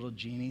do a little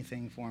genie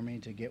thing for me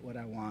to get what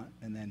I want,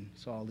 and then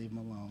so I'll leave him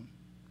alone.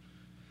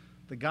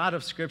 The God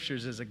of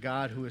Scriptures is a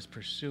God who is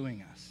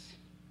pursuing us.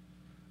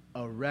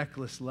 A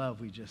reckless love,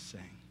 we just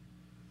sang.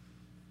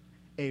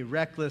 A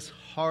reckless,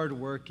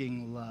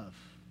 hard-working love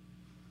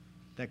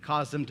that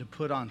caused him to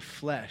put on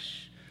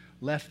flesh,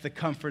 left the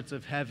comforts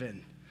of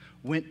heaven,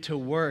 went to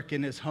work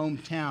in his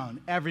hometown.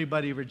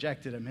 Everybody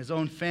rejected him. His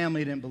own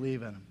family didn't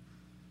believe in him.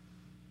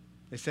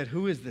 They said,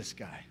 who is this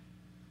guy?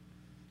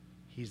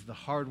 He's the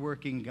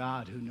hardworking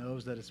God who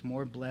knows that it's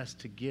more blessed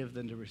to give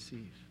than to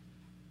receive.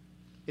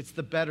 It's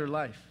the better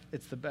life.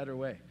 It's the better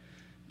way.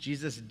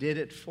 Jesus did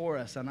it for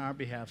us on our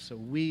behalf so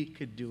we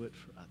could do it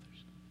for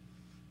others.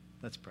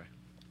 Let's pray.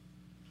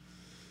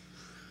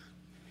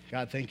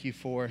 God, thank you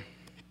for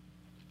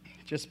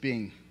just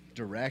being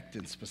direct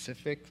and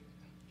specific.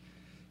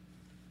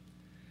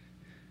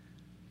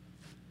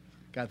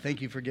 God,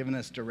 thank you for giving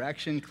us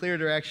direction, clear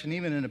direction,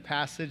 even in a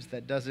passage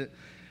that doesn't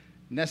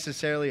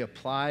necessarily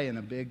apply in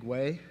a big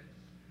way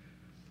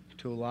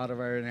to a lot of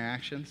our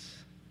interactions.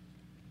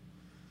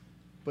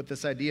 But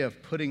this idea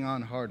of putting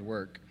on hard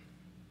work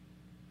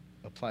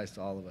applies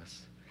to all of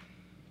us.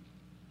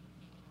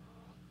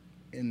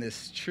 In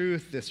this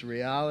truth, this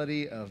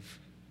reality of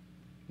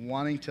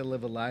wanting to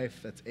live a life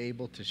that's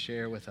able to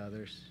share with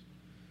others,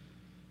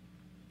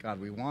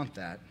 God, we want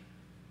that,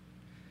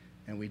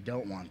 and we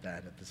don't want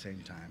that at the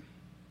same time.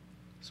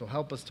 So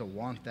help us to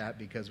want that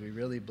because we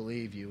really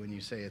believe you when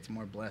you say it's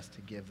more blessed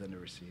to give than to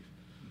receive.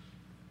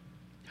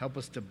 Help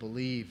us to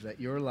believe that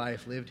your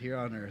life lived here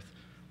on earth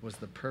was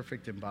the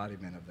perfect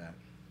embodiment of that.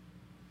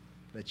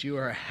 That you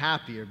are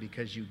happier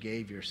because you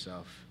gave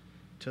yourself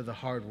to the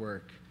hard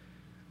work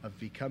of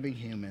becoming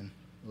human,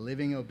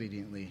 living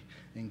obediently,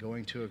 and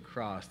going to a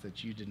cross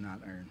that you did not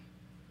earn,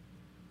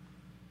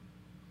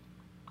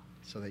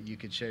 so that you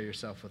could share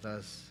yourself with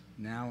us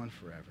now and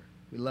forever.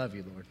 We love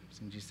you, Lord.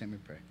 In Jesus' name we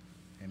pray.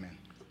 Amen.